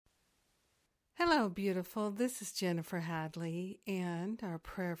Hello, beautiful. This is Jennifer Hadley, and our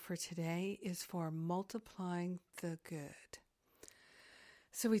prayer for today is for multiplying the good.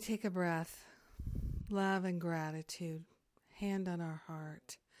 So we take a breath, love and gratitude, hand on our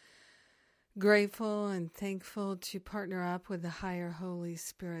heart. Grateful and thankful to partner up with the higher Holy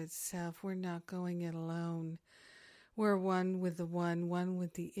Spirit self. We're not going it alone. We're one with the one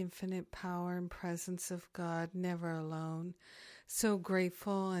with the infinite power and presence of God, never alone. So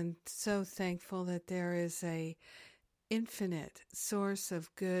grateful and so thankful that there is a infinite source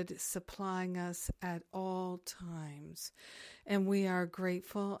of good supplying us at all times. And we are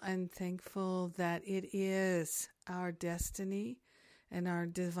grateful and thankful that it is our destiny and our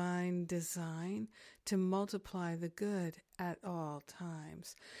divine design to multiply the good at all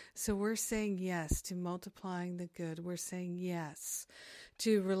times. So we're saying yes to multiplying the good. We're saying yes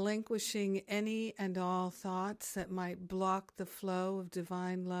to relinquishing any and all thoughts that might block the flow of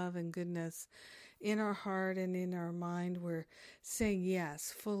divine love and goodness in our heart and in our mind. We're saying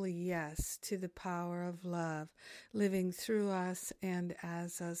yes, fully yes, to the power of love living through us and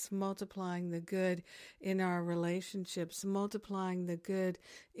as us, multiplying the good in our relationships, multiplying the good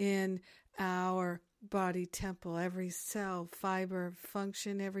in our body temple, every cell, fiber,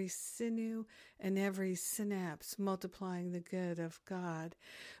 function, every sinew, and every synapse, multiplying the good of God.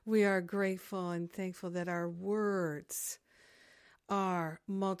 We are grateful and thankful that our words are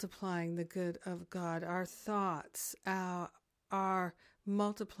multiplying the good of God. Our thoughts are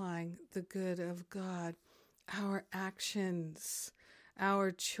multiplying the good of God. Our actions,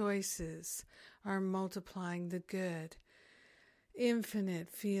 our choices are multiplying the good. Infinite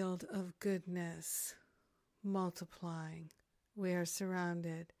field of goodness, multiplying. We are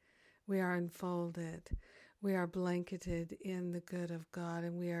surrounded. We are enfolded. We are blanketed in the good of God,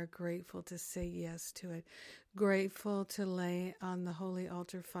 and we are grateful to say yes to it. Grateful to lay on the holy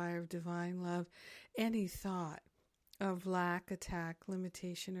altar fire of divine love any thought of lack, attack,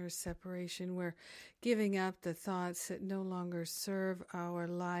 limitation, or separation. We're giving up the thoughts that no longer serve our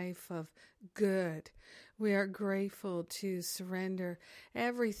life of good. We are grateful to surrender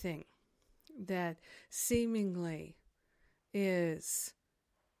everything that seemingly is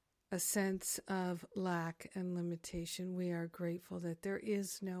a sense of lack and limitation. We are grateful that there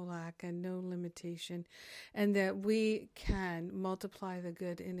is no lack and no limitation, and that we can multiply the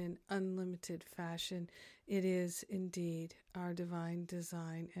good in an unlimited fashion. It is indeed our divine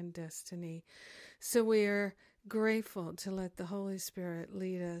design and destiny. So we are grateful to let the Holy Spirit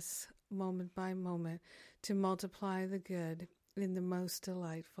lead us moment by moment to multiply the good in the most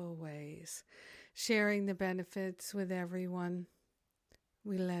delightful ways, sharing the benefits with everyone.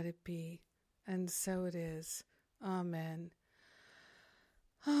 We let it be, and so it is. Amen.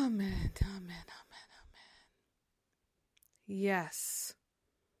 Amen, amen, amen, amen. Yes.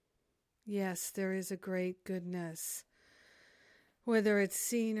 Yes, there is a great goodness. Whether it's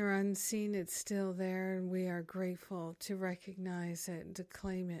seen or unseen, it's still there, and we are grateful to recognize it and to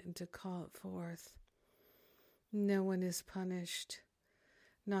claim it and to call it forth. No one is punished,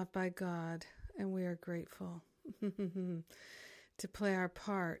 not by God, and we are grateful to play our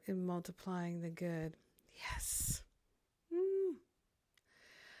part in multiplying the good. Yes.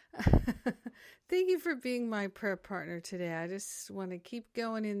 Thank you for being my prayer partner today. I just want to keep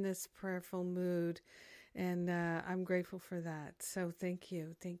going in this prayerful mood, and I'm grateful for that. So thank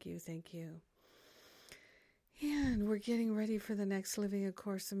you, thank you, thank you. And we're getting ready for the next Living A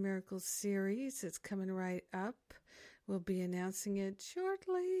Course in Miracles series. It's coming right up. We'll be announcing it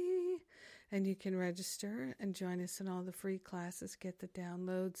shortly. And you can register and join us in all the free classes, get the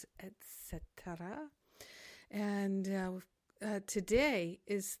downloads, etc. And today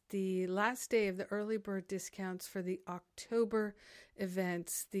is the last day of the early bird discounts for the October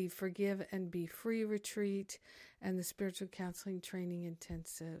events, the Forgive and Be Free retreat and the Spiritual Counseling Training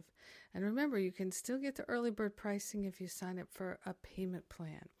Intensive. And remember, you can still get the early bird pricing if you sign up for a payment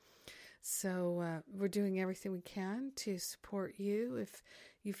plan. So we're doing everything we can to support you if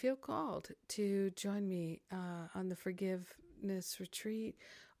you feel called to join me on the Forgiveness Retreat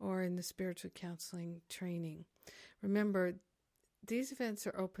or in the Spiritual Counseling Training. Remember, these events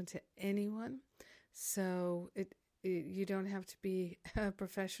are open to anyone, so you don't have to be a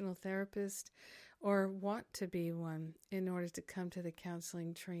professional therapist or want to be one in order to come to the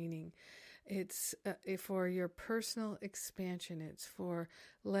counseling training. It's for your personal expansion. It's for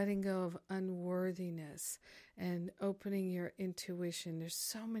letting go of unworthiness and opening your intuition. There's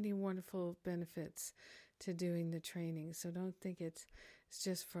so many wonderful benefits to doing the training. So don't think it's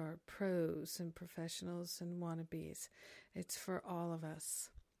just for pros and professionals and wannabes. It's for all of us.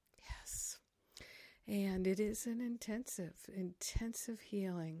 Yes. And it is an intensive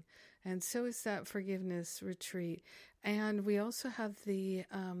healing. And so is that forgiveness retreat. And we also have the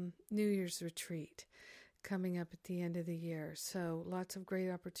New Year's retreat coming up at the end of the year. So lots of great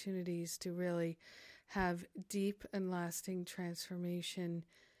opportunities to really have deep and lasting transformation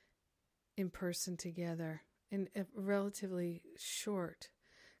in person together in a relatively short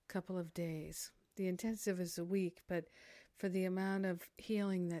couple of days. The intensive is a week, but for the amount of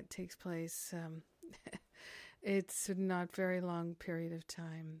healing that takes place, it's not very long period of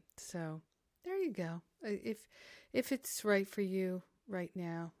time. So there you go. If it's right for you right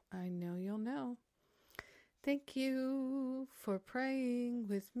now, I know you'll know. Thank you for praying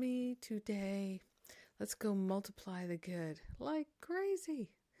with me today. Let's go multiply the good like crazy.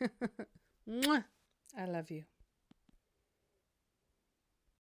 Mwah! I love you.